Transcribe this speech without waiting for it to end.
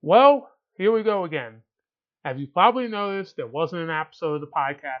Well, here we go again. As you probably noticed, there wasn't an episode of the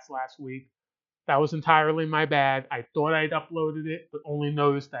podcast last week. That was entirely my bad. I thought I'd uploaded it, but only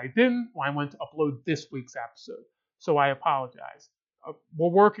noticed I didn't when I went to upload this week's episode. So I apologize. We're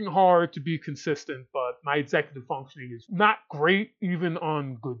working hard to be consistent, but my executive functioning is not great even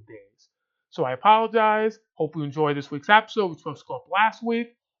on good days. So I apologize. Hope you enjoyed this week's episode, which was supposed to go up last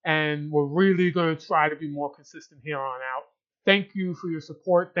week, and we're really going to try to be more consistent here on out. Thank you for your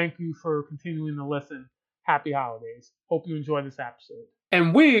support. Thank you for continuing to listen. Happy holidays. Hope you enjoy this episode.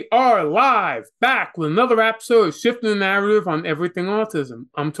 And we are live, back with another episode of Shifting the Narrative on Everything Autism.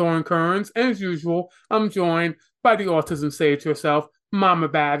 I'm Torrin Kearns, and as usual, I'm joined by the autism sage herself, Mama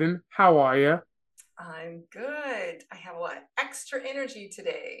Baden. How are you? I'm good. I have a lot of extra energy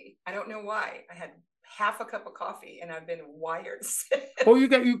today. I don't know why. I had half a cup of coffee and I've been wired since. Oh,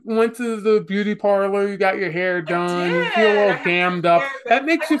 you went to the beauty parlor, you got your hair done, you feel I all had damned my up. hair, but That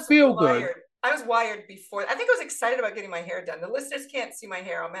makes I you was feel wired. good. I was wired before. I think I was excited about getting my hair done. The listeners can't see my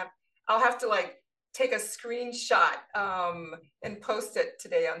hair. I'll have to like take a screenshot and post it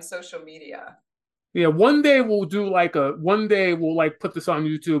today on social media. Yeah, one day we'll put this on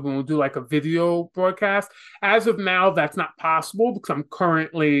YouTube and we'll do like a video broadcast. As of now, that's not possible because I'm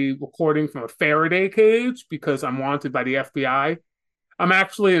currently recording from a Faraday cage because I'm wanted by the FBI. I'm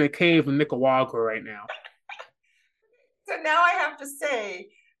actually in a cave in Nicaragua right now. So now I have to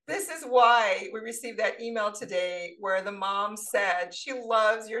say, this is why we received that email today where the mom said she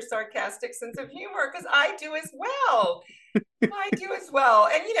loves your sarcastic sense of humor because I do as well. I do as well.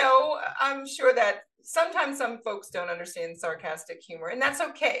 And, I'm sure that sometimes some folks don't understand sarcastic humor, and that's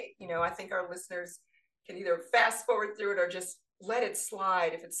okay. I think our listeners can either fast forward through it or just let it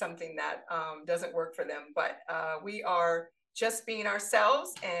slide if it's something that doesn't work for them. But we are just being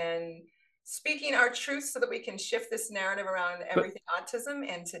ourselves and speaking our truth so that we can shift this narrative around everything autism.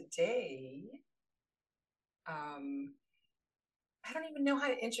 And today, I don't even know how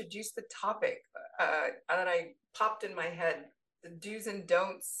to introduce the topic that I popped in my head, the do's and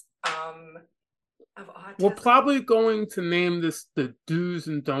don'ts of autism. We're probably going to name this the do's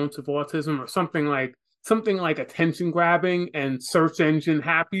and don'ts of autism or something like attention grabbing and search engine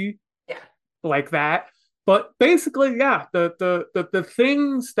happy. Yeah. Like that. But basically, yeah, the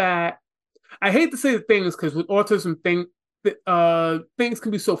things that I hate to say the things because with autism things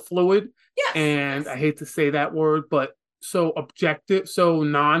can be so fluid. Yes. And yes. I hate to say that word, but so objective, so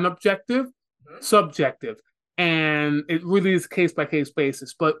non-objective, subjective. And it really is case by case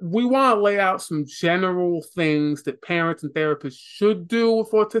basis. But we want to lay out some general things that parents and therapists should do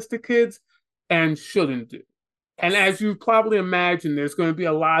with autistic kids and shouldn't do. And as you probably imagine, there's going to be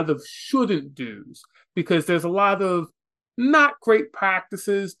a lot of shouldn't do's because there's a lot of not great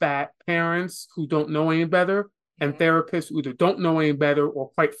practices that parents who don't know any better and therapists who either don't know any better or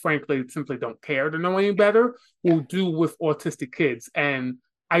quite frankly simply don't care to know any better will do with autistic kids. And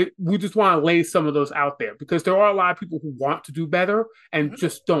we just want to lay some of those out there because there are a lot of people who want to do better and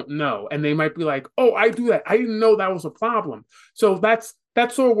just don't know. And they might be like, oh, I do that. I didn't know that was a problem. So that's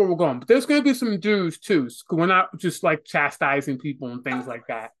sort of where we're going. But there's going to be some do's too. We're not just like chastising people and things like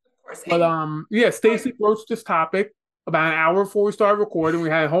that. But yeah, Stacy broached this topic about an hour before we started recording. We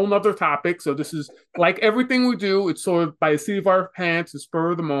had a whole nother topic. So this is like everything we do. It's sort of by the seat of our pants, the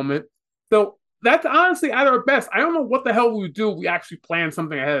spur of the moment. So that's honestly at our best. I don't know what the hell we would do if we actually planned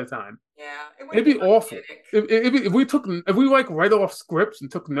something ahead of time. Yeah, it'd be awful. If we like write off scripts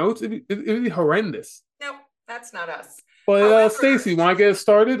and took notes, it'd be horrendous. No, that's not us. But Stacy, want to get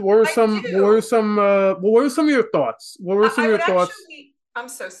started? What are some of your thoughts? What were some of your thoughts? I'm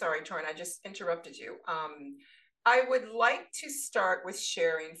so sorry, Torrin. I just interrupted you. I would like to start with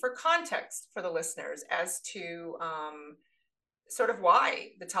sharing for context for the listeners as to sort of why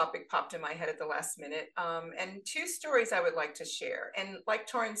the topic popped in my head at the last minute. And two stories I would like to share. And like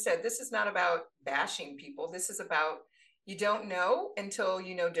Torrin said, this is not about bashing people. This is about you don't know until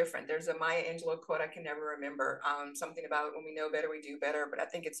you know different. There's a Maya Angelou quote I can never remember. Something about when we know better, we do better. But I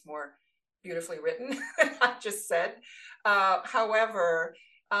think it's more beautifully written than I just said. However,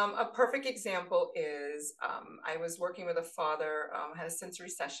 a perfect example is I was working with a father, had a sensory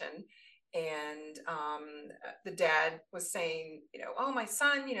session, and the dad was saying, oh, my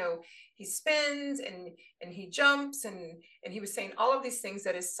son, he spins and he jumps and he was saying all of these things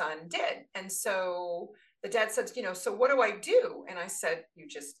that his son did. And so the dad said, so what do I do? And I said, you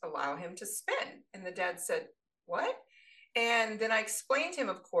just allow him to spin. And the dad said, what? And then I explained to him,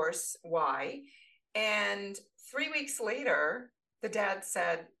 of course, why. And 3 weeks later, the dad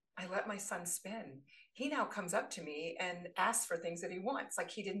said, I let my son spin. He now comes up to me and asks for things that he wants. Like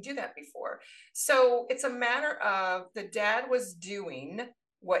he didn't do that before. So it's a matter of the dad was doing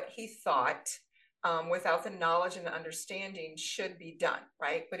what he thought without the knowledge and the understanding should be done,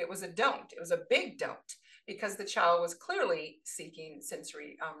 right? But it was a don't. It was a big don't, because the child was clearly seeking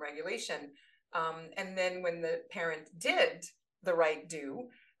sensory regulation. And then when the parent did the right do,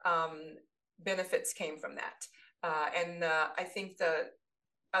 benefits came from that. And I think the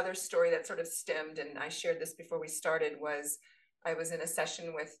other story that sort of stemmed, and I shared this before we started, was I was in a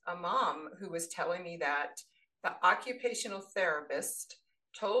session with a mom who was telling me that the occupational therapist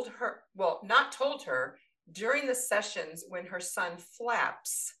told her, well, not told her, during the sessions when her son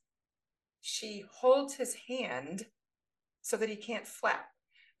flaps, she holds his hand so that he can't flap.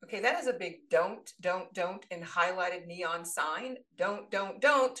 Okay, that is a big don't, and highlighted neon sign.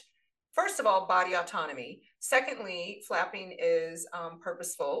 Don't. First of all, body autonomy. Secondly, flapping is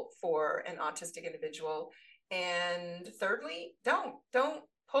purposeful for an autistic individual. And thirdly, don't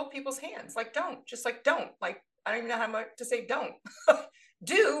hold people's hands. Like, don't, just like, don't. Like, I don't even know how much to say don't.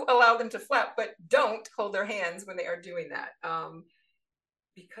 Do allow them to flap, but don't hold their hands when they are doing that,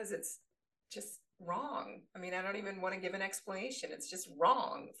 because it's just wrong. I mean, I don't even want to give an explanation. It's just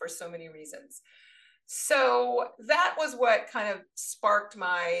wrong for so many reasons. So that was what kind of sparked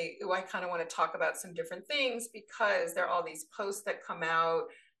my, I kind of want to talk about some different things, because there are all these posts that come out.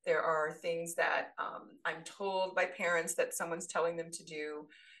 There are things that I'm told by parents that someone's telling them to do.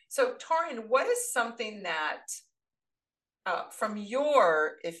 So Torin, what is something that from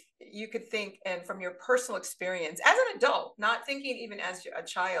your, if you could think, and from your personal experience as an adult, not thinking even as a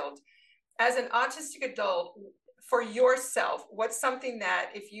child, as an autistic adult, for yourself, what's something that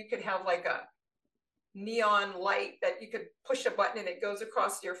if you could have like a neon light that you could push a button and it goes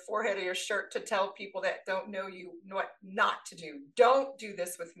across your forehead or your shirt to tell people that don't know you what not to do? Don't do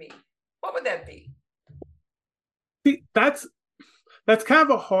this with me. What would that be? See, that's kind of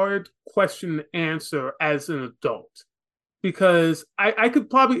a hard question to answer as an adult, because I could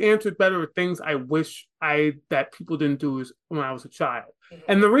probably answer it better with things I wish that people didn't do when I was a child. Mm-hmm.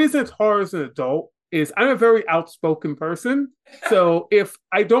 And the reason it's hard as an adult is I'm a very outspoken person. So if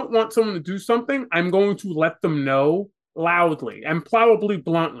I don't want someone to do something, I'm going to let them know loudly and probably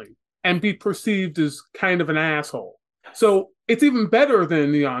bluntly and be perceived as kind of an asshole. So it's even better than a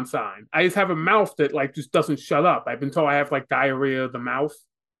neon sign. I just have a mouth that like just doesn't shut up. I've been told I have like diarrhea of the mouth.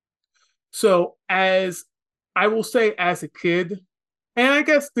 So as I will say, as a kid, and I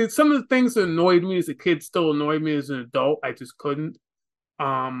guess some of the things that annoyed me as a kid still annoyed me as an adult. I just couldn't.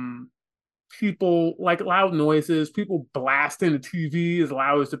 People like loud noises, people blasting the TV as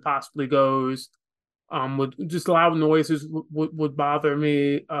loud as it possibly goes. Would just loud noises would bother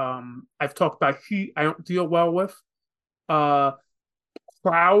me. I've talked about heat. I don't deal well with.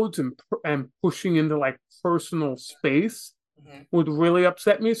 Crowds and pushing into like personal space would really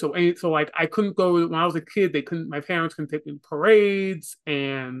upset me. So like I couldn't go when I was a kid. My parents couldn't take me to parades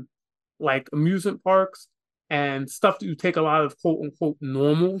and like amusement parks and stuff that you take a lot of quote unquote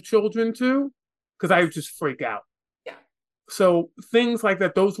normal children to, because I would just freak out. Yeah. So things like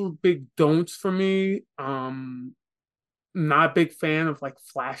that, those were big don'ts for me. Not a big fan of like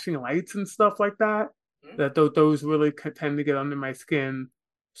flashing lights and stuff like that. That those really tend to get under my skin.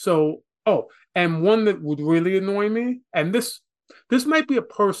 So, and one that would really annoy me, and this might be a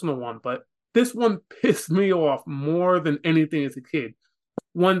personal one, but this one pissed me off more than anything as a kid.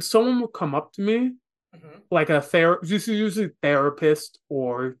 When someone would come up to me, like a therapist, usually therapist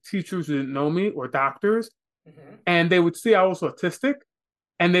or teachers who didn't know me or doctors, and they would see I was autistic,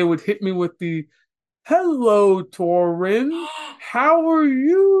 and they would hit me with the, "Hello, Torin. How are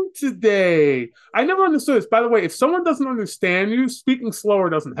you today?" I never understood this. By the way, if someone doesn't understand you, speaking slower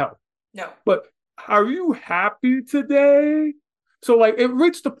doesn't help. No. But are you happy today? So like it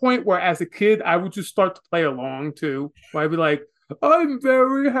reached the point where as a kid, I would just start to play along too. Where I'd be like, "I'm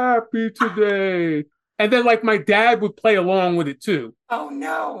very happy today." And then like my dad would play along with it too. Oh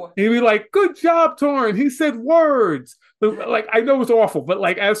no. He'd be like, "Good job, Torin. He said words." Like I know it's awful, but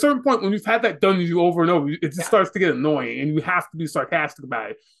like at a certain point when you've had that done to you over and over, it just starts to get annoying and you have to be sarcastic about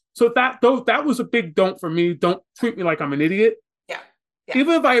it. So that was a big don't for me. Don't treat me like I'm an idiot. Yeah.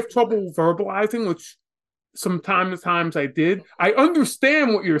 Even if I have trouble verbalizing, which sometimes I did, I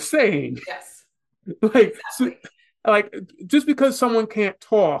understand what you're saying. Yes. Like exactly. Like just because someone can't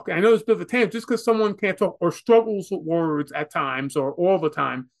talk, I know it's a bit of a tangent, just because someone can't talk or struggles with words at times or all the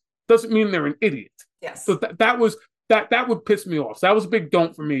time doesn't mean they're an idiot. Yes. So that would piss me off. So that was a big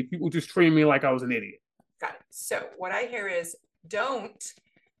don't for me. People just treat me like I was an idiot. Got it. So what I hear is don't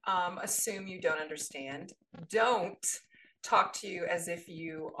assume you don't understand. Don't talk to you as if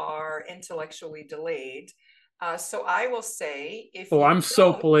you are intellectually delayed. So I will say, if Oh, you I'm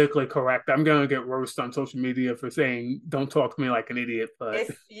so don't, politically correct. I'm gonna get roasted on social media for saying don't talk to me like an idiot, but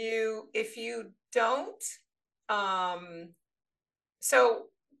if you don't, um, so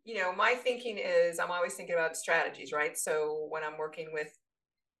my thinking is I'm always thinking about strategies, right? So when I'm working with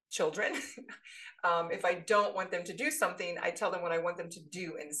children, if I don't want them to do something, I tell them what I want them to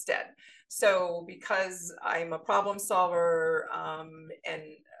do instead. So because I'm a problem solver, and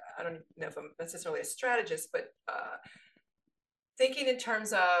I don't know if I'm necessarily a strategist, but thinking in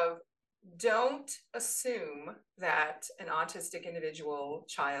terms of, don't assume that an autistic individual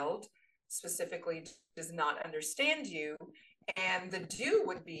child specifically does not understand you. And the do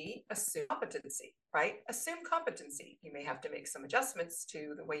would be assume competency, right? Assume competency. You may have to make some adjustments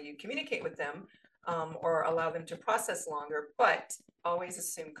to the way you communicate with them, or allow them to process longer, but always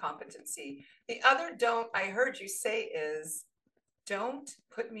assume competency. The other don't I heard you say is, don't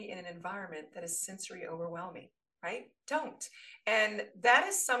put me in an environment that is sensory overwhelming, right? Don't. And that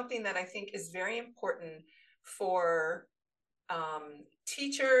is something that I think is very important for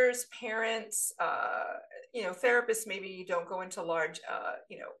teachers, parents, therapists. Maybe you don't go into large,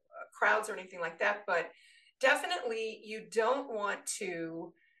 crowds or anything like that, but definitely you don't want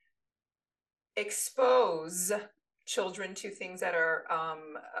to expose children to things that are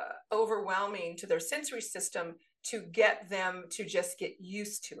overwhelming to their sensory system to get them to just get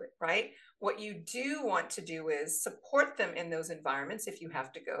used to it, right? What you do want to do is support them in those environments if you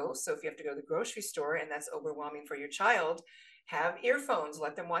have to go. So if you have to go to the grocery store and that's overwhelming for your child, have earphones,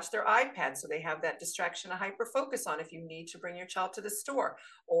 let them watch their iPad so they have that distraction to hyper focus on if you need to bring your child to the store,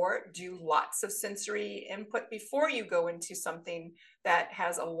 or do lots of sensory input before you go into something that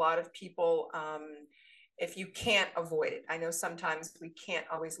has a lot of people, if you can't avoid it. I know sometimes we can't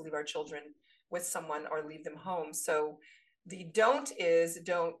always leave our children with someone or leave them home. So the don't is,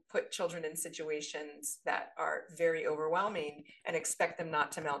 don't put children in situations that are very overwhelming and expect them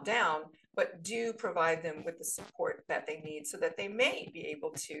not to melt down, but do provide them with the support that they need so that they may be able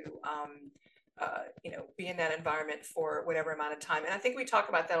to be in that environment for whatever amount of time. And I think we talk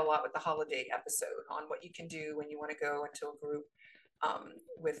about that a lot with the holiday episode on what you can do when you want to go into a group,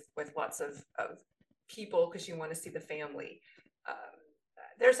 with lots of people, because you want to see the family.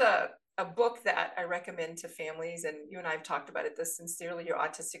 There's a book that I recommend to families, and you and I have talked about it, the Sincerely Your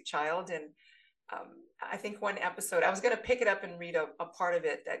Autistic Child. And I think one episode, I was going to pick it up and read a part of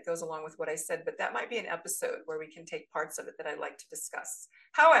it that goes along with what I said, but that might be an episode where we can take parts of it that I'd like to discuss.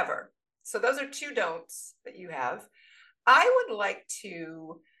 However, so those are two don'ts that you have. I would like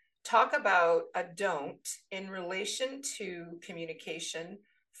to talk about a don't in relation to communication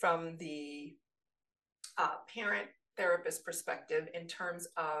from the parent therapist perspective, in terms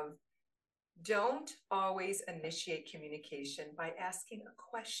of, don't always initiate communication by asking a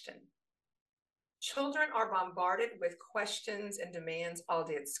question. Children are bombarded with questions and demands all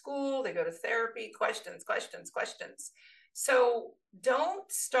day at school. They go to therapy, questions, questions, questions. So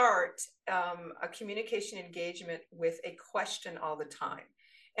don't start a communication engagement with a question all the time.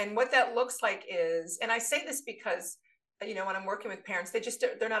 And what that looks like is, and I say this because, when I'm working with parents,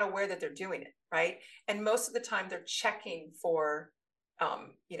 they're not aware that they're doing it, right? And most of the time they're checking for,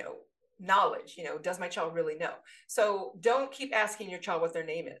 knowledge. Does my child really know? So don't keep asking your child what their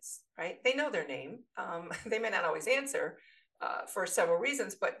name is, right? They know their name. They may not always answer for several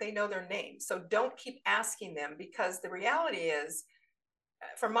reasons, but they know their name. So don't keep asking them, because the reality is,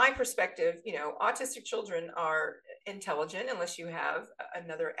 from my perspective, autistic children are intelligent unless you have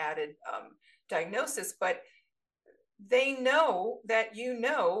another added diagnosis, but they know that you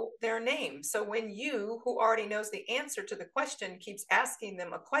know their name. So when you, who already knows the answer to the question, keeps asking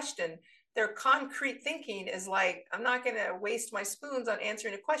them a question, their concrete thinking is like, I'm not going to waste my spoons on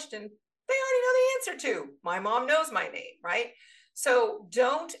answering a question they already know the answer to. My mom knows my name, right? So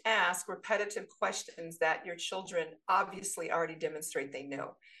don't ask repetitive questions that your children obviously already demonstrate they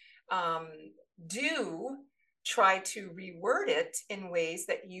know. Do try to reword it in ways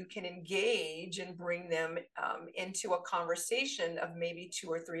that you can engage and bring them into a conversation of maybe 2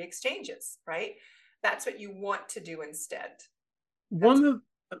 or 3 exchanges, right? That's what you want to do instead. one of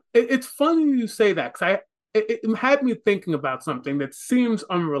it's funny you say that because it had me thinking about something that seems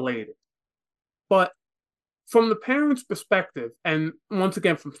unrelated, but from the parents' perspective, and once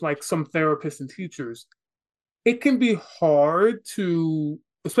again from like some therapists and teachers, it can be hard to,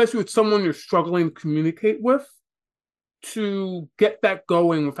 especially with someone you're struggling to communicate with, to get that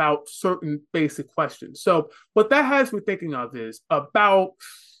going without certain basic questions. So what that has me thinking of is about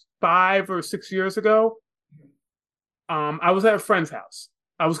 5 or 6 years ago, I was at a friend's house.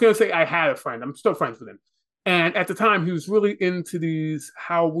 I was going to say I had a friend. I'm still friends with him. And at the time, he was really into these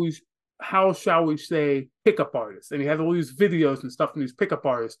how shall we say, pickup artists. And he had all these videos and stuff from these pickup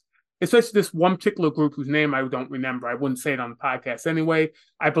artists, especially this one particular group whose name I don't remember. I wouldn't say it on the podcast anyway.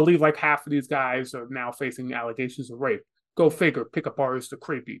 I believe like half of these guys are now facing allegations of rape. Go figure, pickup artists are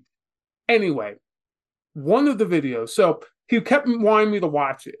creepy. Anyway, one of the videos, so he kept wanting me to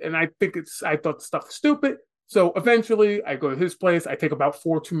watch it. And I thought the stuff was stupid. So eventually I go to his place. I take about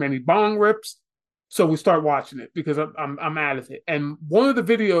 4 too many bong rips. So we start watching it because I'm out of it. And one of the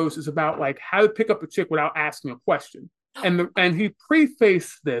videos is about like how to pick up a chick without asking a question. And he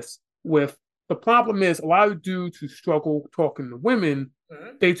prefaced this with, the problem is a lot of dudes who struggle talking to women,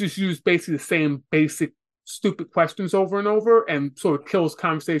 they just use basically the same basic stupid questions over and over, and sort of kills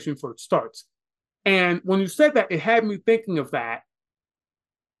conversation before it starts. And when you said that, it had me thinking of that.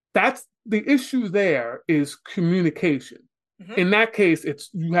 That's the issue. There is communication. In that case,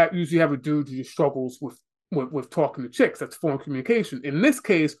 it's usually have a dude who just struggles with talking to chicks. That's foreign communication. In this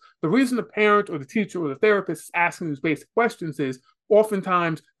case, the reason the parent or the teacher or the therapist is asking these basic questions is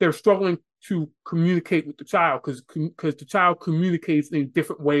oftentimes they're struggling to communicate with the child because the child communicates in a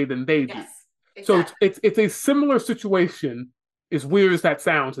different way than they do. Yes, exactly. So it's a similar situation, as weird as that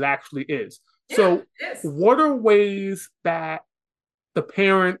sounds, it actually is. Yeah, so what are ways that the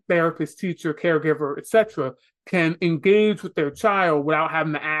parent, therapist, teacher, caregiver, etc., can engage with their child without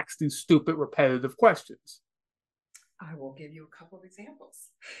having to ask these stupid, repetitive questions? I will give you a couple of examples.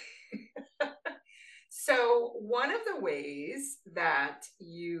 So one of the ways that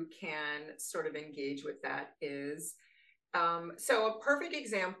you can sort of engage with that is, so a perfect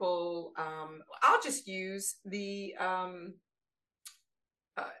example, I'll just use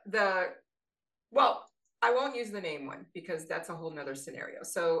well, I won't use the name one because that's a whole nother scenario.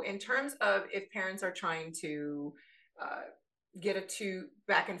 So in terms of if parents are trying to get a 2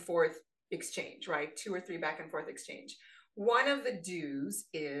 back and forth exchange, right? 2 or 3 back and forth exchange. One of the do's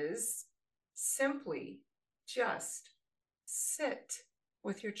is simply just sit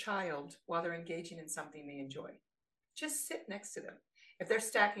with your child while they're engaging in something they enjoy. Just sit next to them. If they're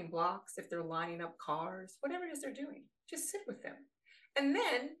stacking blocks, if they're lining up cars, whatever it is they're doing, just sit with them. And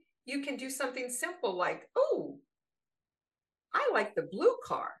then you can do something simple like, oh, I like the blue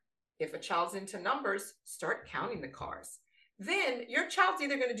car. If a child's into numbers, start counting the cars. Then your child's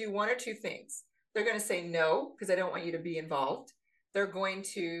either going to do one or 2 things. They're going to say no, because I don't want you to be involved. They're going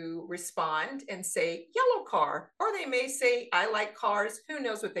to respond and say yellow car, or they may say, I like cars. Who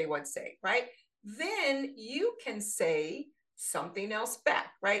knows what they would say, right? Then you can say something else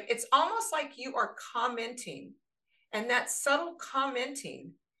back, right? It's almost like you are commenting, and that subtle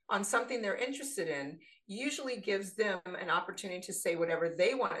commenting on something they're interested in usually gives them an opportunity to say whatever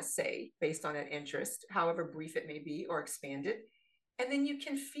they want to say based on that interest, however brief it may be or expanded. And then you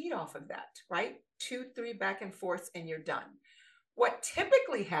can feed off of that, right? 2, 3 back and forths, and you're done. What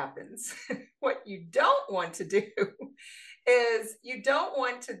typically happens, what you don't want to do is you don't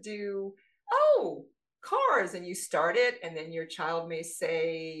want to do, oh, cars, and you start it, and then your child may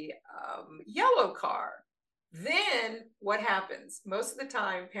say yellow car. Then what happens? Most of the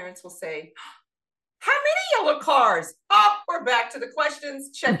time, parents will say, how many yellow cars? Oh, we're back to the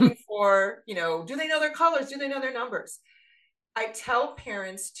questions, checking for, do they know their colors? Do they know their numbers? I tell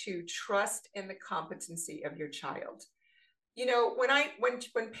parents to trust in the competency of your child.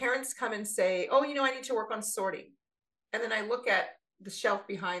 When parents come and say, oh, I need to work on sorting. And then I look at the shelf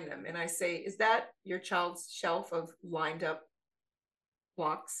behind them and I say, is that your child's shelf of lined up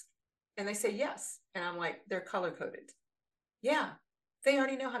blocks? And they say, yes. And I'm like, they're color coded. Yeah, they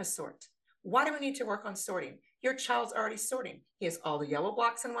already know how to sort. Why do we need to work on sorting? Your child's already sorting. He has all the yellow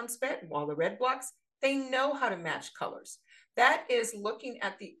blocks in one spot and all the red blocks. They know how to match colors. That is looking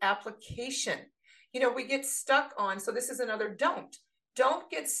at the application. We get stuck on, so this is another don't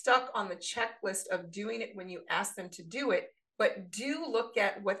get stuck on the checklist of doing it when you ask them to do it, but do look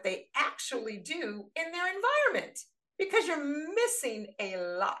at what they actually do in their environment, because you're missing a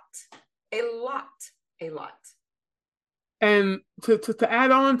lot. And to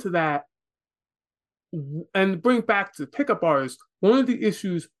add on to that, and bring back to pickup artists, one of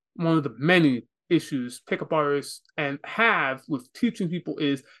the many issues pickup artists and have with teaching people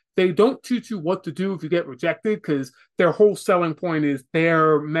is they don't teach you what to do if you get rejected, because their whole selling point is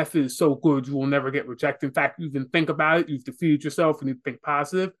their method is so good you will never get rejected. In fact, you even think about it, you've defeated yourself and you think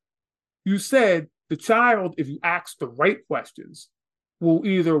positive. You said the child, if you ask the right questions, will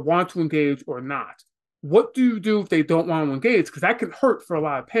either want to engage or not. What do you do if they don't want to engage? Because that can hurt for a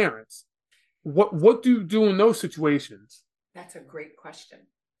lot of parents. What do you do in those situations? That's a great question.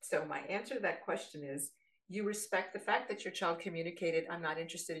 So my answer to that question is, you respect the fact that your child communicated, I'm not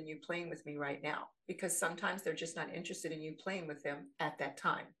interested in you playing with me right now, because sometimes they're just not interested in you playing with them at that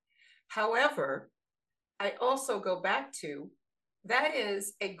time. However, I also go back to that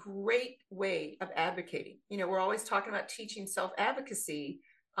is a great way of advocating. We're always talking about teaching self-advocacy,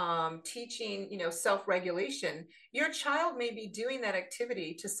 teaching, self-regulation. Your child may be doing that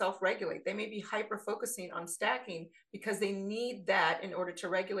activity to self-regulate. They may be hyper-focusing on stacking because they need that in order to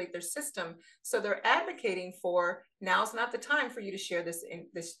regulate their system. So they're advocating for, now's not the time for you to share this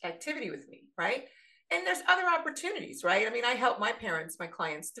activity with me, right? And there's other opportunities, right? I mean, I help my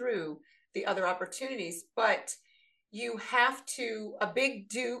clients through the other opportunities, but you have to, a big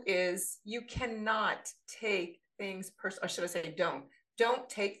do is you cannot take things or should I say don't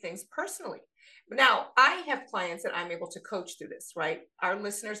take things personally. Now, I have clients that I'm able to coach through this, right? Our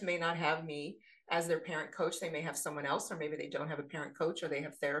listeners may not have me as their parent coach. They may have someone else, or maybe they don't have a parent coach, or they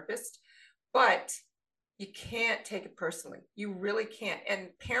have therapists, but you can't take it personally. You really can't. And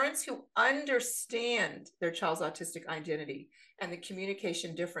parents who understand their child's autistic identity and the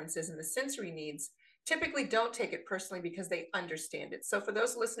communication differences and the sensory needs typically don't take it personally because they understand it. So for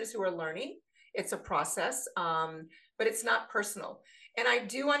those listeners who are learning, it's a process, but it's not personal. And I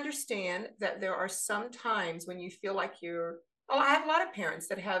do understand that there are some times when you feel like I have a lot of parents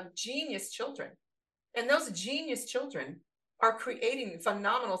that have genius children, and those genius children are creating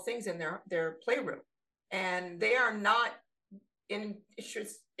phenomenal things in their playroom. And they are not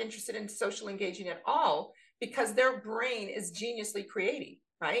interested in social engaging at all because their brain is geniusly creating,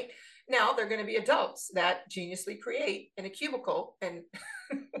 right? Now, they're going to be adults that geniusly create in a cubicle. And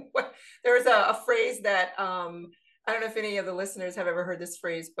there's a phrase that, I don't know if any of the listeners have ever heard this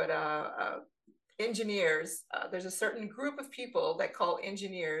phrase, but engineers, there's a certain group of people that call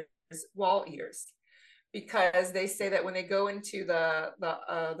engineers wall eaters, because they say that when they go into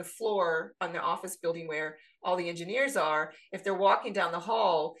the floor on the office building where all the engineers are, if they're walking down the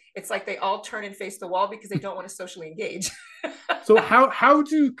hall, it's like they all turn and face the wall because they don't want to socially engage. So how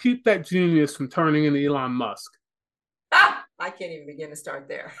do you keep that genius from turning into Elon Musk? I can't even begin to start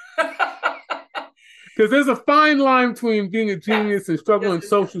there. Because there's a fine line between being a genius and struggling Yes,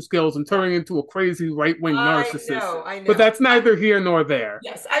 social skills and turning into a crazy right-wing narcissist. I know. But that's neither here nor there.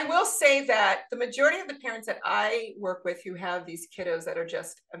 Yes, I will say that the majority of the parents that I work with who have these kiddos that are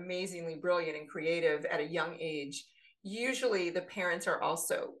just amazingly brilliant and creative at a young age, usually the parents are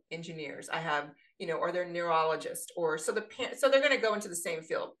also engineers. I have, or they're neurologists, or so they're going to go into the same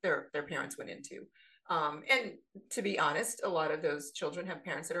field their parents went into. And to be honest, a lot of those children have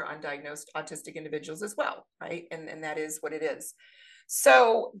parents that are undiagnosed autistic individuals as well, right? And that is what it is.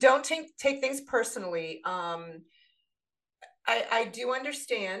 So don't take things personally. I do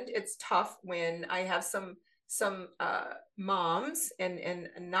understand it's tough when I have some moms, and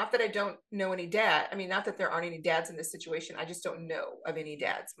not that I don't know any dad. I mean, not that there aren't any dads in this situation. I just don't know of any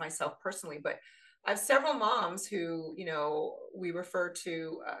dads myself personally, but I have several moms who, we refer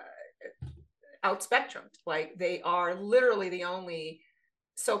to out spectrum. Like, they are literally the only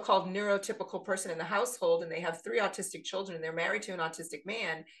so-called neurotypical person in the household, and they have 3 autistic children, and they're married to an autistic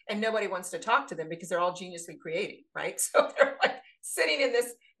man, and nobody wants to talk to them because they're all geniusly creating, right? So they're like sitting in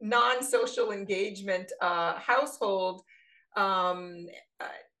this non-social engagement household,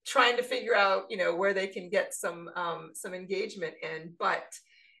 trying to figure out, where they can get some engagement in. But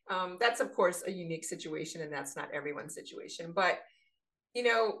that's of course a unique situation, and that's not everyone's situation. But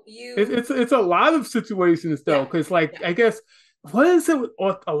it's a lot of situations though, because I guess what is it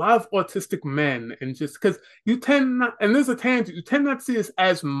with a lot of autistic men, and just because you tend not, and there's a tangent, you tend not to see this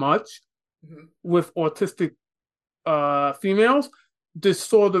as much with autistic females, this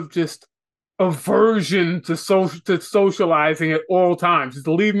sort of just aversion to socializing at all times, just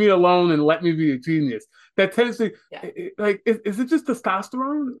leave me alone and let me be a genius. That tends to is it just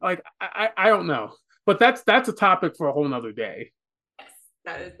testosterone? Like, I don't know, but that's a topic for a whole nother day.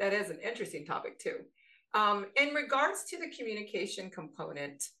 That is an interesting topic too. In regards to the communication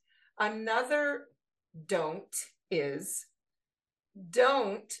component, another don't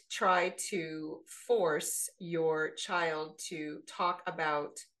try to force your child to talk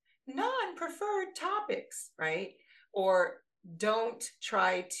about non-preferred topics, right? Or don't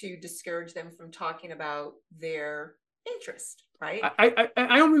try to discourage them from talking about their interest, right? I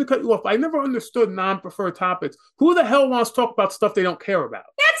don't mean to cut you off. I never understood non-preferred topics. Who the hell wants to talk about stuff they don't care about?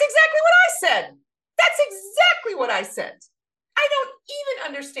 That's exactly what I said. That's exactly what I said. I don't even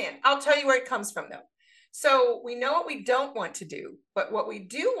understand. I'll tell you where it comes from, though. So we know what we don't want to do, but what we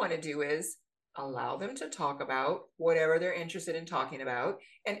do want to do is allow them to talk about whatever they're interested in talking about.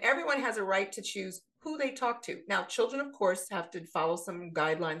 And everyone has a right to choose who they talk to. Now, children, of course, have to follow some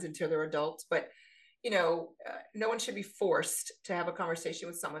guidelines until they're adults, but no one should be forced to have a conversation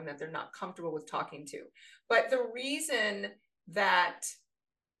with someone that they're not comfortable with talking to. But the reason that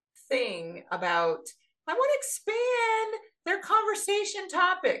thing about, I want to expand their conversation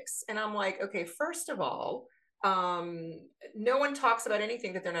topics. And I'm like, okay, first of all, no one talks about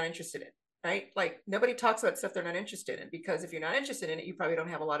anything that they're not interested in, right? Like nobody talks about stuff they're not interested in, because if you're not interested in it, you probably don't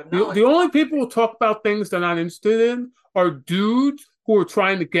have a lot of knowledge. The only people who talk about things they're not interested in are dudes who are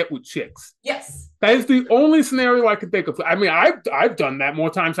trying to get with chicks. Yes. That is the only scenario I can think of. I mean, I've done that more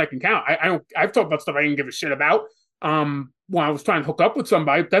times I can count. I don't. I've talked about stuff I didn't give a shit about. When I was trying to hook up with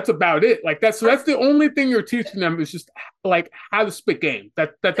somebody, that's about it. Like that's the only thing you're teaching them is just like how to spit game.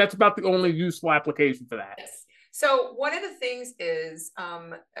 That's about the only useful application for that. Yes. So one of the things is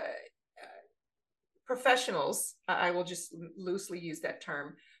professionals. I will just loosely use that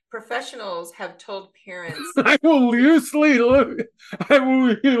term. Professionals have told parents. I will loosely use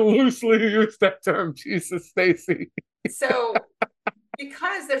that term. Jesus, Stacy. So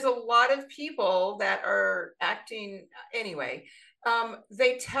because there's a lot of people that are acting anyway.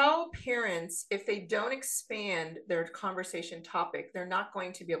 They tell parents if they don't expand their conversation topic, they're not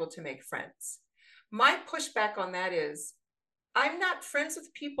going to be able to make friends. My pushback on that is, I'm not friends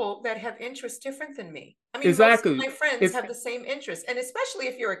with people that have interests different than me. I mean, exactly. Most of my friends have the same interests, and especially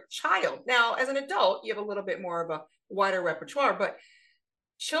if you're a child. Now, as an adult, you have a little bit more of a wider repertoire, but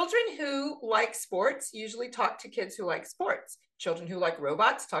children who like sports usually talk to kids who like sports. Children who like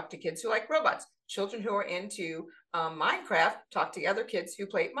robots talk to kids who like robots. Children who are into Minecraft talk to other kids who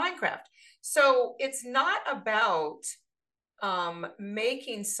play Minecraft. So it's not about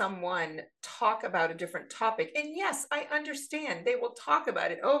making someone talk about a different topic. And yes, I understand they will talk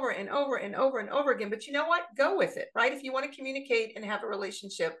about it over and over and over and over again, but you know what? Go with it, right? If you want to communicate and have a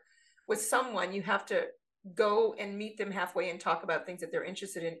relationship with someone, you have to go and meet them halfway and talk about things that they're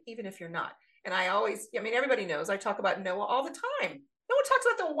interested in, even if you're not. And everybody knows I talk about Noah all the time. Noah talks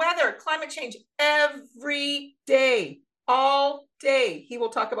about the weather, climate change every day, all day. He will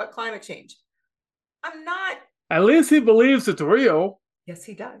talk about climate change. I'm not. At least he believes it's real. Yes,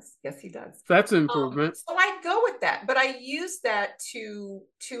 he does. Yes, he does. That's an improvement. So I go with that, but I use that to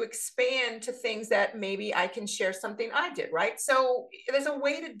expand to things that maybe I can share something I did, right? So there's a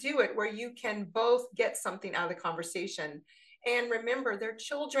way to do it where you can both get something out of the conversation. And remember, they're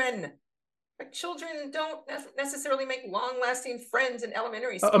children. Like children don't necessarily make long-lasting friends in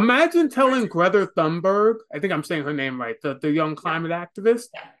elementary school. Imagine telling Greta Thunberg, I think I'm saying her name right, the young climate activist.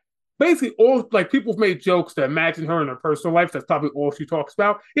 Yeah. Basically, all like people have made jokes to imagine her in her personal life. That's probably all she talks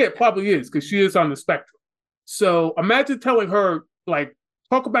about. Yeah, it probably is because she is on the spectrum. So imagine telling her like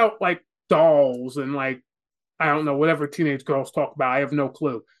talk about like dolls and like I don't know whatever teenage girls talk about. I have no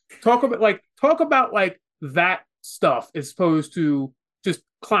clue. Talk about like that stuff as opposed to just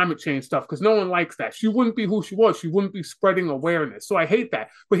climate change stuff because no one likes that. She wouldn't be who she was. She wouldn't be spreading awareness. So I hate that.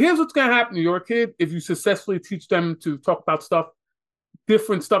 But here's what's going to happen to your kid if you successfully teach them to talk about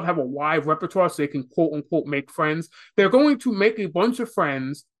different stuff, have a wide repertoire so they can quote unquote make friends. They're going to make a bunch of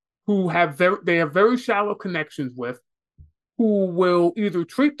friends who have very shallow connections with, who will either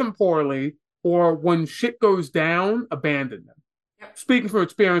treat them poorly or when shit goes down, abandon them. Yep. Speaking from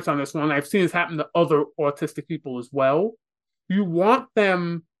experience on this one, I've seen this happen to other autistic people as well. You want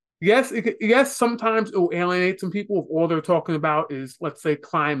them, yes, sometimes it will alienate some people if all they're talking about is, let's say,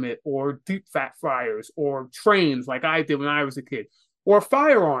 climate or deep fat fryers or trains like I did when I was a kid. Or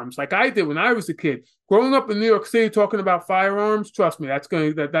firearms, like I did when I was a kid. Growing up in New York City, talking about firearms, trust me, that's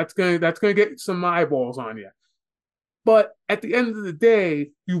gonna get some eyeballs on you. But at the end of the day,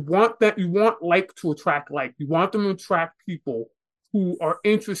 you want like to attract like. You want them to attract people who are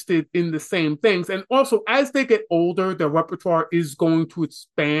interested in the same things. And also, as they get older, their repertoire is going to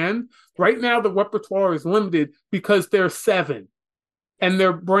expand. Right now, the repertoire is limited because they're 7. And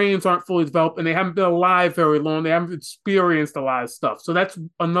their brains aren't fully developed and they haven't been alive very long. They haven't experienced a lot of stuff. So that's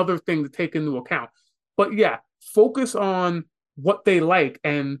another thing to take into account. But yeah, focus on what they like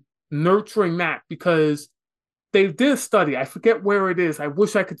and nurturing that because they did a study. I forget where it is. I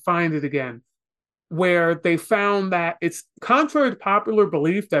wish I could find it again, where they found that it's contrary to popular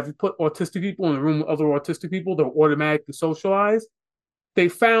belief that if you put autistic people in a room with other autistic people, they'll automatically socialize. They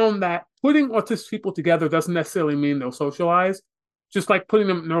found that putting autistic people together doesn't necessarily mean they'll socialize. Just like putting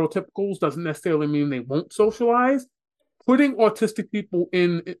them neurotypicals doesn't necessarily mean they won't socialize. Putting autistic people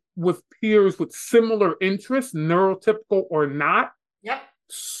in with peers with similar interests, neurotypical or not, yep,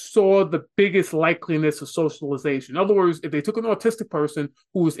 saw the biggest likeliness of socialization. In other words, if they took an autistic person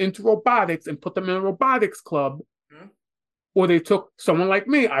who was into robotics and put them in a robotics club, or they took someone like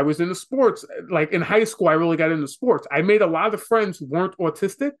me, I was into sports. Like in high school, I really got into sports. I made a lot of friends who weren't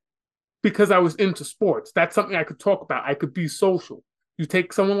autistic because I was into sports. That's something I could talk about. I could be social. You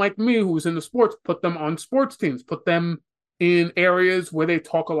take someone like me who was into sports, put them on sports teams, put them in areas where they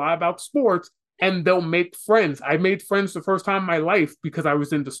talk a lot about sports, and they'll make friends. I made friends the first time in my life because I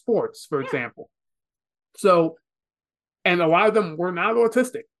was into sports, for Yeah. example. So, and a lot of them were not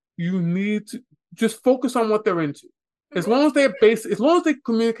autistic. You need to just focus on what they're into. As long as they have as long as they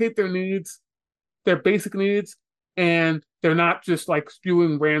communicate their needs, their basic needs, and they're not just like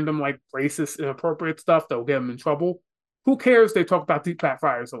spewing random like racist, inappropriate stuff that will get them in trouble. Who cares? They talk about deep fat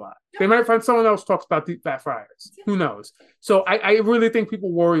fryers a lot. They might find someone else talks about deep fat fryers. Who knows? So I really think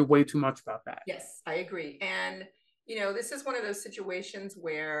people worry way too much about that. Yes, I agree. And this is one of those situations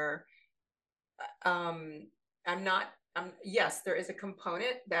where I'm not. Yes, there is a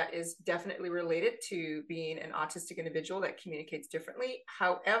component that is definitely related to being an autistic individual that communicates differently.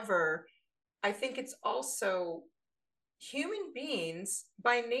 However, I think it's also human beings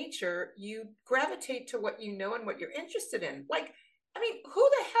by nature, you gravitate to what you know and what you're interested in. Like, I mean, who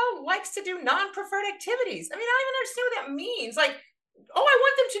the hell likes to do non-preferred activities? I mean, I don't even understand what that means. Like, oh, I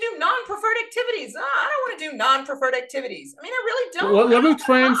want them to do non-preferred activities. Oh, I don't want to do non-preferred activities. I mean, I really don't. Let me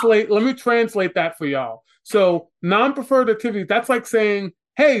translate. Let me translate that for y'all. So, non-preferred activity. That's like saying,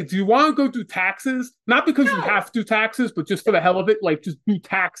 "Hey, do you want to go do taxes? Not because you No. have to do taxes, but just for the hell of it. Like, just do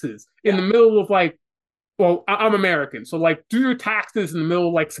taxes in Yeah. the middle of like, well, I'm American, so like, do your taxes in the middle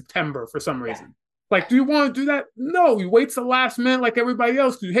of like September for some Yeah. reason. Like, do you want to do that? No, you wait till the last minute like everybody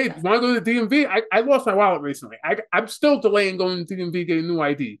else. Hey, do you want to go to the DMV? I lost my wallet recently. I'm still delaying going to the DMV getting a new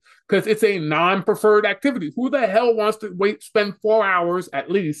ID because it's a non-preferred activity. Who the hell wants to spend 4 hours at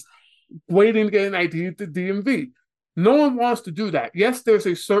least waiting to get an ID at the DMV? No one wants to do that. Yes, there's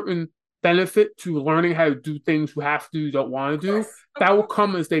a certain benefit to learning how to do things you have to, you don't want to do. That will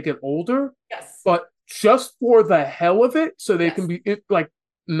come as they get older. Yes. But just for the hell of it, so they can be like,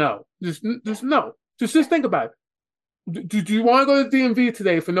 no, just no. Just think about it. Do you want to go to the DMV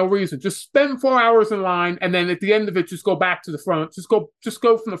today for no reason? Just spend 4 hours in line, and then at the end of it, just go back to the front. Just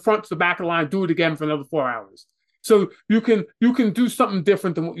go from the front to the back of the line. Do it again for another 4 hours. So you can do something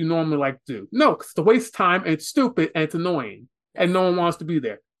different than what you normally like to do. No, because it's a waste of time, and it's stupid, and it's annoying, and no one wants to be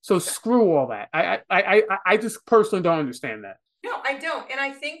there. So screw all that. I just personally don't understand that. No, I don't. And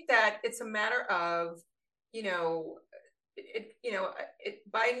I think that it's a matter of, you know,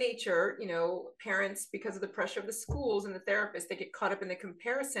 by nature, parents, because of the pressure of the schools and the therapists, they get caught up in the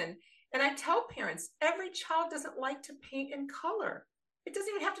comparison. And I tell parents, every child doesn't like to paint in color. It doesn't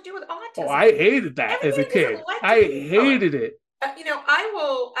even have to do with autism. Oh, I hated that as a kid. Like I hated it.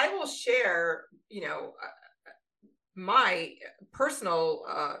 I will share, my personal,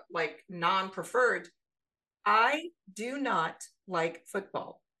 like non-preferred. I do not like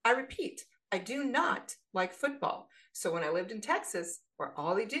football. I repeat, I do not like football. So when I lived in Texas, where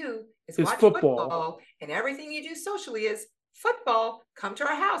all they do is It's watch football, and everything you do socially is football, come to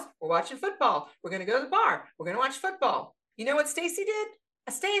our house. We're watching football. We're going to go to the bar. We're going to watch football. You know what Stacy did?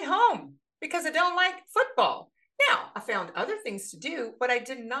 I stayed home because I don't like football. Now, I found other things to do, but I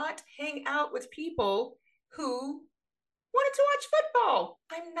did not hang out with people who wanted to watch football.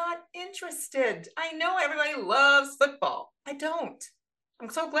 I'm not interested. I know everybody loves football. I don't. I'm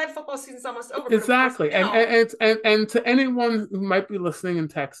so glad football season's almost over. Exactly. But of course, And to anyone who might be listening in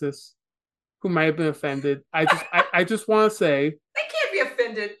Texas, who might have been offended, I just want to say they can't be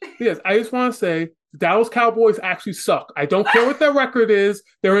offended. Yes, I just want to say the Dallas Cowboys actually suck. I don't care what their record is.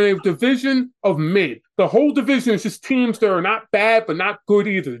 They're in a division of mid. The whole division is just teams that are not bad, but not good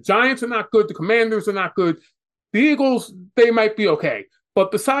either. The Giants are not good. The Commanders are not good. The Eagles, they might be okay.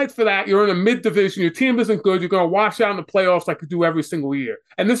 But besides for that, you're in a mid division. Your team isn't good. You're going to wash out in the playoffs like you do every single year.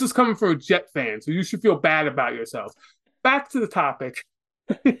 And this is coming from a Jet fan, so you should feel bad about yourself. Back to the topic.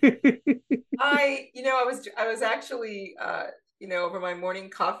 I was actually, over my morning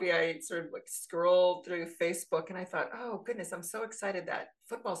coffee, I sort of like scrolled through Facebook and I thought, oh goodness, I'm so excited that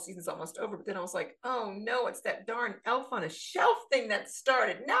football season's almost over. But then I was like, oh no, it's that darn Elf on a Shelf thing that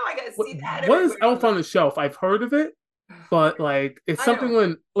started. Now I got to see that. What is Elf on the Shelf? I've heard of it, but like it's something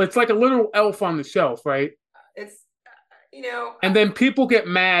when it's like a literal elf on the shelf, right? It's, and then people get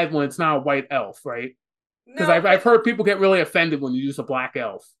mad when it's not a white elf, right? Because I've heard people get really offended when you use a black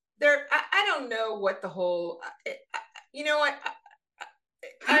elf. I don't know what the whole, I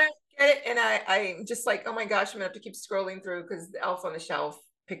don't get it. And I'm just like, oh my gosh, I'm gonna have to keep scrolling through because the Elf on the Shelf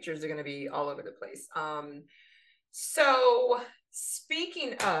pictures are gonna be all over the place. So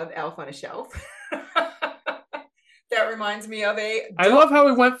speaking of Elf on a Shelf, that reminds me of I love how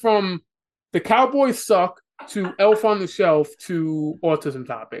we went from the Cowboys suck to Elf on the Shelf to autism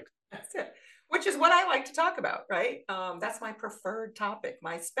topic. That's it. Which is what I like to talk about, right? That's my preferred topic,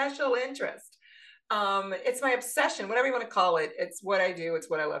 my special interest. It's my obsession, whatever you want to call it. It's what I do. It's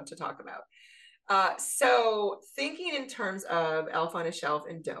what I love to talk about. So thinking in terms of elf on a shelf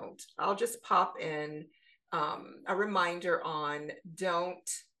and don't, I'll just pop in a reminder on don't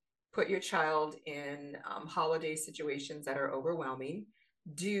put your child in holiday situations that are overwhelming.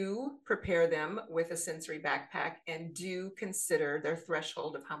 Do prepare them with a sensory backpack and do consider their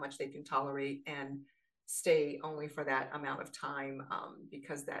threshold of how much they can tolerate and stay only for that amount of time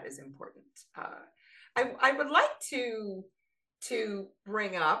because that is important. I would like to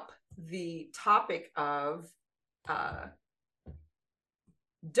bring up the topic of uh,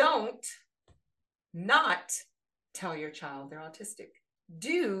 don't not tell your child they're autistic.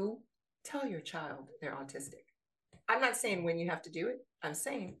 Do tell your child they're autistic. I'm not saying when you have to do it. I'm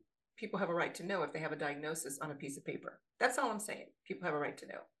saying people have a right to know if they have a diagnosis on a piece of paper. That's all I'm saying. People have a right to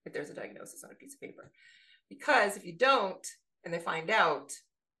know if there's a diagnosis on a piece of paper. Because if you don't and they find out,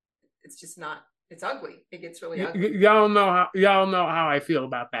 it's just not, it's ugly. It gets really ugly. Y'all know how I feel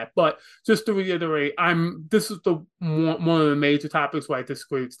about that. But just to reiterate, this is the one of the major topics where I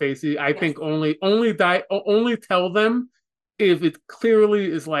disagree with Stacey. I think only tell them if it clearly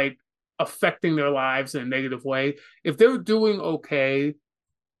is like affecting their lives in a negative way. If they're doing okay,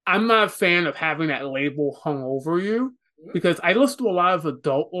 I'm not a fan of having that label hung over you because I listen to a lot of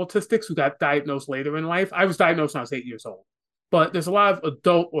adult autistics who got diagnosed later in life. I was diagnosed when I was 8 years old. But there's a lot of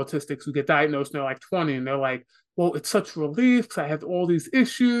adult autistics who get diagnosed and they're like 20 and they're like, well, it's such relief because I had all these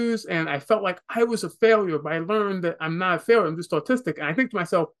issues and I felt like I was a failure, but I learned that I'm not a failure, I'm just autistic. And I think to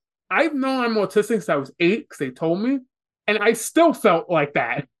myself, I've known I'm autistic since I was 8 because they told me, and I still felt like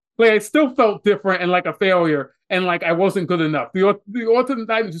that. Like I still felt different and like a failure and like I wasn't good enough. The autism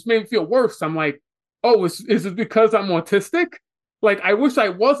diagnosis just made me feel worse. I'm like, oh, is it because I'm autistic? Like, I wish I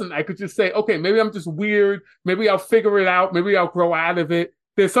wasn't. I could just say, okay, maybe I'm just weird. Maybe I'll figure it out. Maybe I'll grow out of it.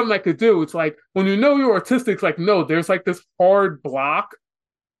 There's something I could do. It's like, when you know you're autistic, it's like, no, there's like this hard block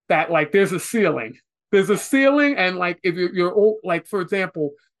that like, there's a ceiling. There's a ceiling. And like, if you're like, for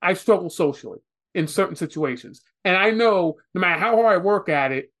example, I struggle socially in certain situations. And I know no matter how hard I work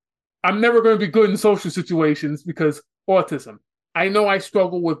at it, I'm never going to be good in social situations because autism. I know I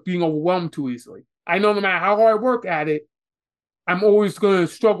struggle with being overwhelmed too easily. I know no matter how hard I work at it, I'm always going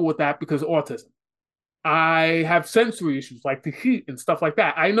to struggle with that because of autism. I have sensory issues like the heat and stuff like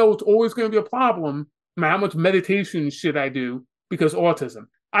that. I know it's always going to be a problem no matter how much meditation shit I do because autism.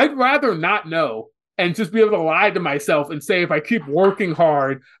 I'd rather not know and just be able to lie to myself and say if I keep working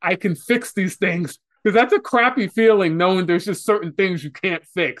hard, I can fix these things. Because that's a crappy feeling knowing there's just certain things you can't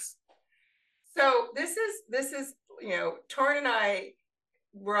fix. So this is Torrin and I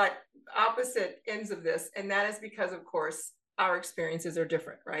were at opposite ends of this, and that is because, of course, our experiences are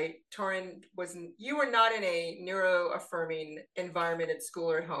different, right? Torrin you were not in a neuro-affirming environment at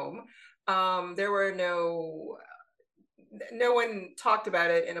school or at home. There were no one talked about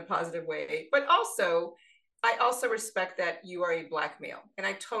it in a positive way, but also I also respect that you are a Black male, and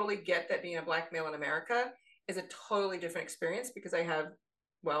I totally get that being a Black male in America is a totally different experience because I have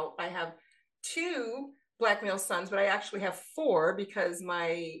two Black male sons, but I actually have four because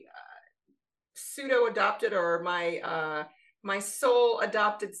my pseudo adopted or my sole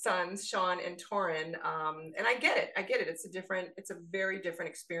adopted sons, Sean and Torrin, and I get it. It's a very different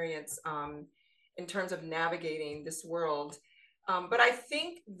experience in terms of navigating this world. But I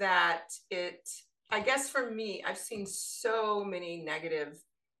think that I guess for me, I've seen so many negative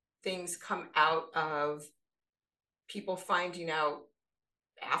things come out of people finding out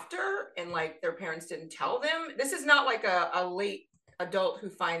after and like their parents didn't tell them. This is not like a late adult who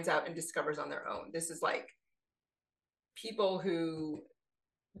finds out and discovers on their own. This is like people who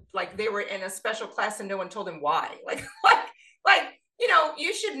like they were in a special class and no one told them why. Like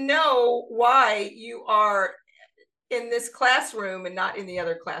you should know why you are in this classroom and not in the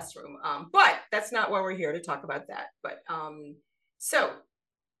other classroom. But that's not why we're here to talk about that. But so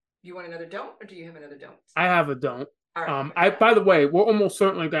you want another don't, or do you have another don't? I have a don't. All right. By the way, we're almost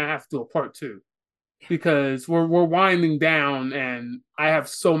certainly gonna have to do a part two because we're winding down and I have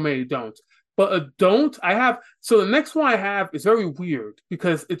so many don'ts. But a don't I have so the next one I have is very weird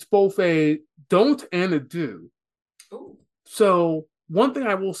because it's both a don't and a do. Ooh. So one thing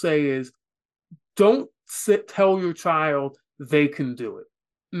I will say is don't tell your child they can do it.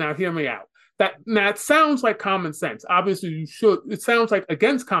 Now hear me out. That sounds like common sense. Obviously you should. It sounds like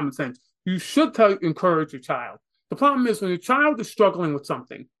against common sense. You should encourage your child. The problem is when your child is struggling with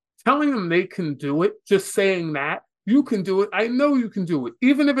something, telling them they can do it, just saying that, you can do it. I know you can do it.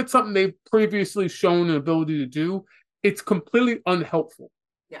 Even if it's something they've previously shown an ability to do, it's completely unhelpful.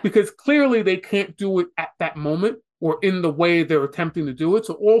 Yeah. Because clearly they can't do it at that moment or in the way they're attempting to do it.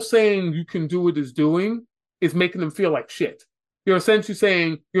 So all saying you can do it is making them feel like shit. You're essentially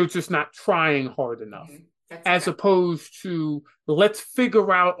saying you're just not trying hard enough, Mm-hmm. That's as exactly. opposed to let's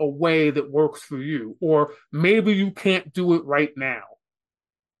figure out a way that works for you, or maybe you can't do it right now.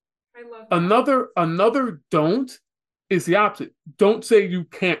 I love that. Another don't is the opposite. Don't say you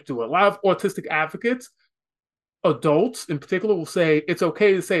can't do it. A lot of autistic advocates, adults in particular, will say it's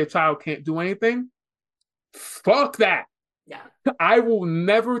okay to say a child can't do anything. Fuck that. Yeah. I will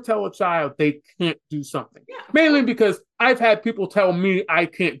never tell a child they can't do something. Yeah, of Mainly course. because I've had people tell me I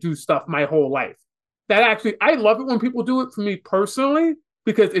can't do stuff my whole life. That actually, I love it when people do it for me personally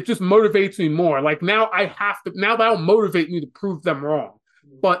because it just motivates me more. Like now I have to, now that'll motivate me to prove them wrong.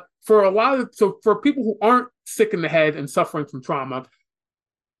 But for a lot of, so for people who aren't sick in the head and suffering from trauma,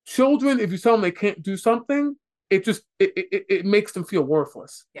 children, if you tell them they can't do something, it makes them feel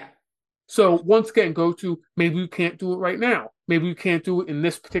worthless. Yeah. So once again, go to maybe you can't do it right now. Maybe you can't do it in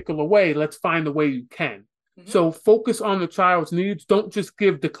this particular way. Let's find a way you can. Mm-hmm. So focus on the child's needs. Don't just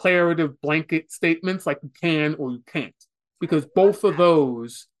give declarative blanket statements like you can or you can't, because both of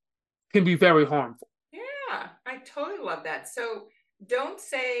those can be very harmful. Yeah, I totally love that. So don't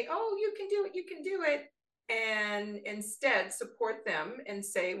say, oh, you can do it, you can do it. And instead support them and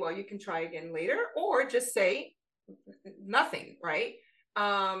say, well, you can try again later, or just say nothing, right?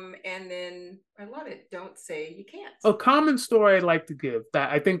 And then I love it. Don't say you can't. A common story I'd like to give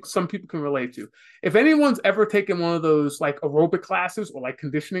that I think some people can relate to. If anyone's ever taken one of those like aerobic classes or like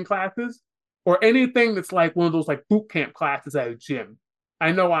conditioning classes or anything that's like one of those like boot camp classes at a gym,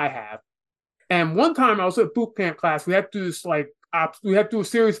 I know I have. And one time I was at boot camp class, we had to do this like we had to do a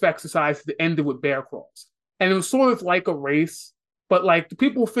series of exercises that ended with bear crawls, and it was sort of like a race. But like the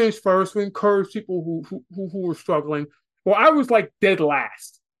people who finished first, we encouraged people who were struggling. Well, I was like dead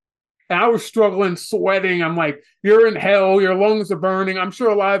last. And I was struggling, sweating. I'm like, you're in hell. Your lungs are burning. I'm sure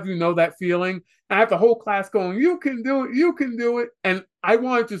a lot of you know that feeling. I have the whole class going, you can do it. You can do it. And I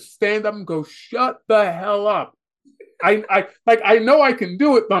wanted to stand up and go, shut the hell up. I know I can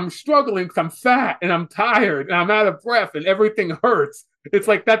do it, but I'm struggling because I'm fat and I'm tired and I'm out of breath and everything hurts. It's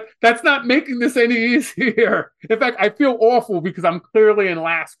like that's not making this any easier. In fact, I feel awful because I'm clearly in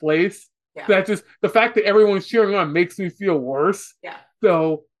last place. Yeah. That just the fact that everyone's cheering on makes me feel worse. Yeah.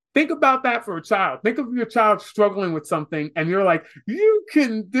 So think about that for a child. Think of your child struggling with something and you're like, you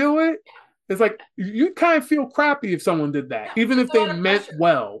can do it. It's like you kind of feel crappy if someone did that, yeah, even if they meant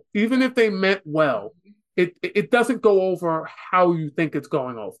well. Even if they meant well, it doesn't go over how you think it's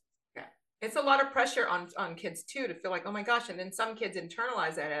going over. Yeah. It's a lot of pressure on kids too to feel like, oh my gosh. And then some kids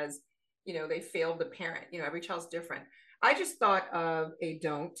internalize that as, they failed the parent. Every child's different. I just thought of a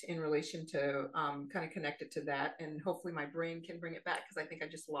don't in relation to kind of connect it to that. And hopefully my brain can bring it back because I think I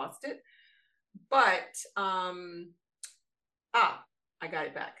just lost it. But, I got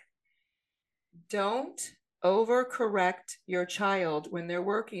it back. Don't overcorrect your child when they're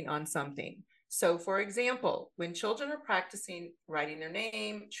working on something. So for example, when children are practicing writing their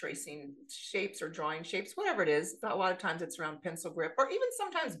name, tracing shapes or drawing shapes, whatever it is, a lot of times it's around pencil grip or even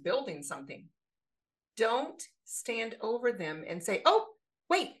sometimes building something. Don't stand over them and say, oh,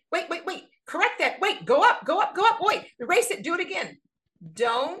 wait, correct that. Wait, go up, wait, erase it, do it again.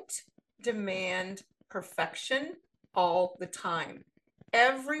 Don't demand perfection all the time.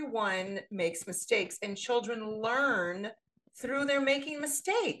 Everyone makes mistakes and children learn through their making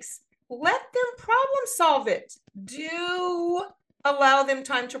mistakes. Let them problem solve it. Do allow them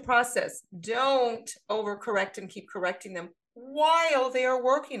time to process. Don't overcorrect and keep correcting them while they are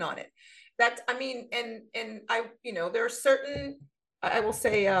working on it. There are certain, I will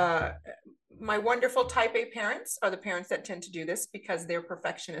say, my wonderful type A parents are the parents that tend to do this because they're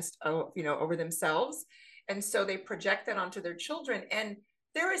perfectionists, over themselves. And so they project that onto their children. And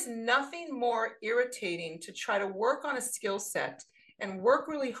there is nothing more irritating to try to work on a skill set and work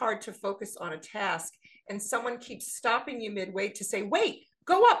really hard to focus on a task. And someone keeps stopping you midway to say, wait,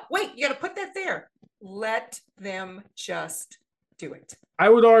 go up, wait, you got to put that there. Let them just do it. I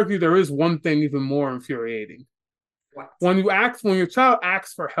would argue there is one thing even more infuriating. What? When your child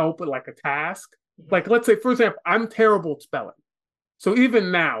asks for help with like a task, like let's say, for example, I'm terrible at spelling. So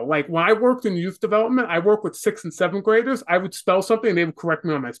even now, like when I worked in youth development, I work with 6th and 7th graders. I would spell something and they would correct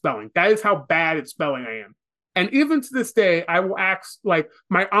me on my spelling. That is how bad at spelling I am. And even to this day, I will ask, like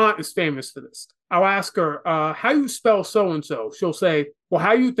my aunt is famous for this. I'll ask her, how you spell so-and-so? She'll say, well,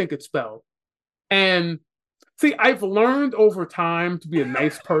 how do you think it's spelled? And see, I've learned over time to be a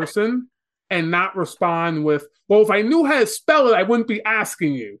nice person and not respond with, well, if I knew how to spell it, I wouldn't be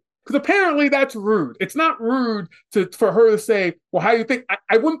asking you. Because apparently that's rude. It's not rude for her to say, well, how do you think?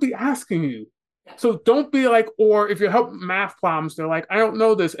 I wouldn't be asking you. So don't be like, or if you're helping math problems, they're like, I don't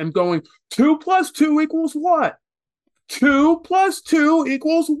know this, and going 2 + 2 = what? 2 plus 2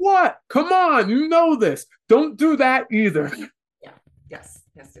 equals what? Come on, you know this. Don't do that either. Yeah. Yes.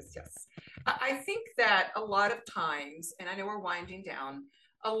 Yes. Yes. Yes. I think that a lot of times, and I know we're winding down,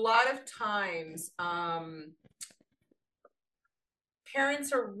 a lot of times,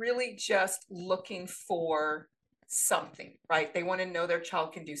 parents are really just looking for something, right? They want to know their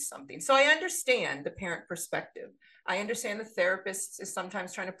child can do something. So I understand the parent perspective. I understand the therapist is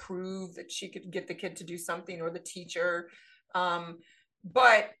sometimes trying to prove that she could get the kid to do something, or the teacher.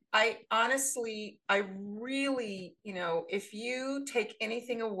 But I honestly, I really, if you take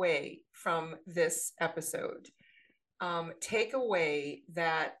anything away from this episode, take away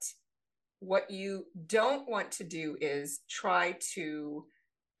that what you don't want to do is try to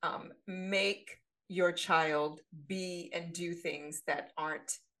make your child be and do things that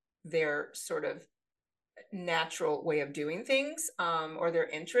aren't their sort of natural way of doing things, or their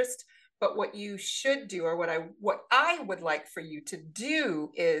interest. But what you should do, or what I would like for you to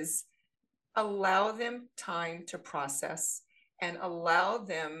do, is allow them time to process, and allow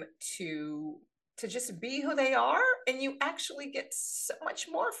them to just be who they are. And you actually get so much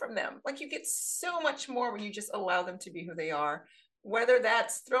more from them. Like, you get so much more when you just allow them to be who they are, whether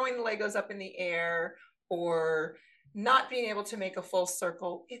that's throwing the Legos up in the air or not being able to make a full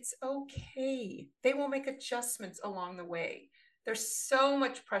circle. It's okay. They will make adjustments along the way. There's so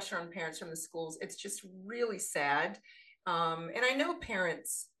much pressure on parents from the schools. It's just really sad. And I know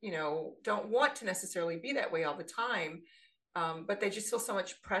parents, don't want to necessarily be that way all the time, but they just feel so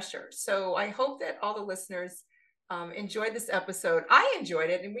much pressure. So I hope that all the listeners enjoyed this episode. I enjoyed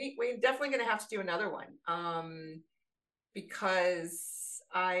it, and we're definitely going to have to do another one, because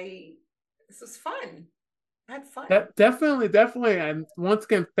this was fun. I had fun. Definitely, definitely. And once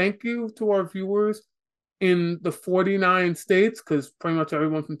again, thank you to our viewers in the 49 states, because pretty much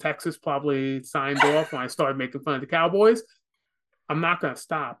everyone from Texas probably signed off when I started making fun of the Cowboys. I'm not going to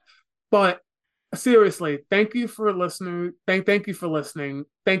stop. But seriously, thank you for listening. Thank you for listening.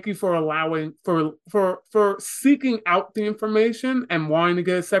 Thank you for allowing for seeking out the information and wanting to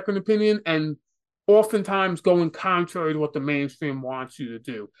get a second opinion, and oftentimes going contrary to what the mainstream wants you to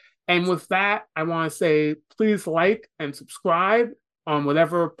do. And with that, I want to say please like and subscribe on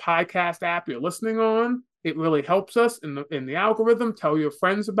whatever podcast app you're listening on. It really helps us in the algorithm. Tell your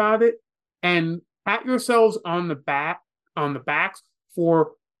friends about it, and pat yourselves on the backs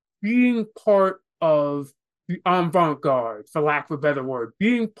for being part of the avant-garde, for lack of a better word,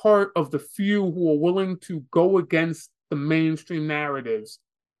 being part of the few who are willing to go against the mainstream narratives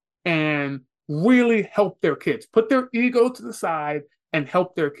and really help their kids, put their ego to the side and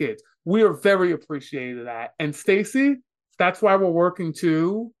help their kids. We are very appreciative of that. And Stacy, that's why we're working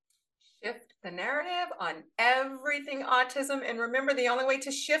to Shift the narrative on everything autism. And remember, the only way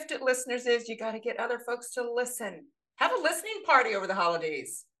to shift it, listeners, is you got to get other folks to listen. Have a listening party over the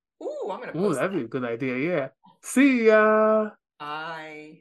holidays. Ooh, I'm going to Ooh, post that'd be that. a good idea. Yeah. See ya. Bye.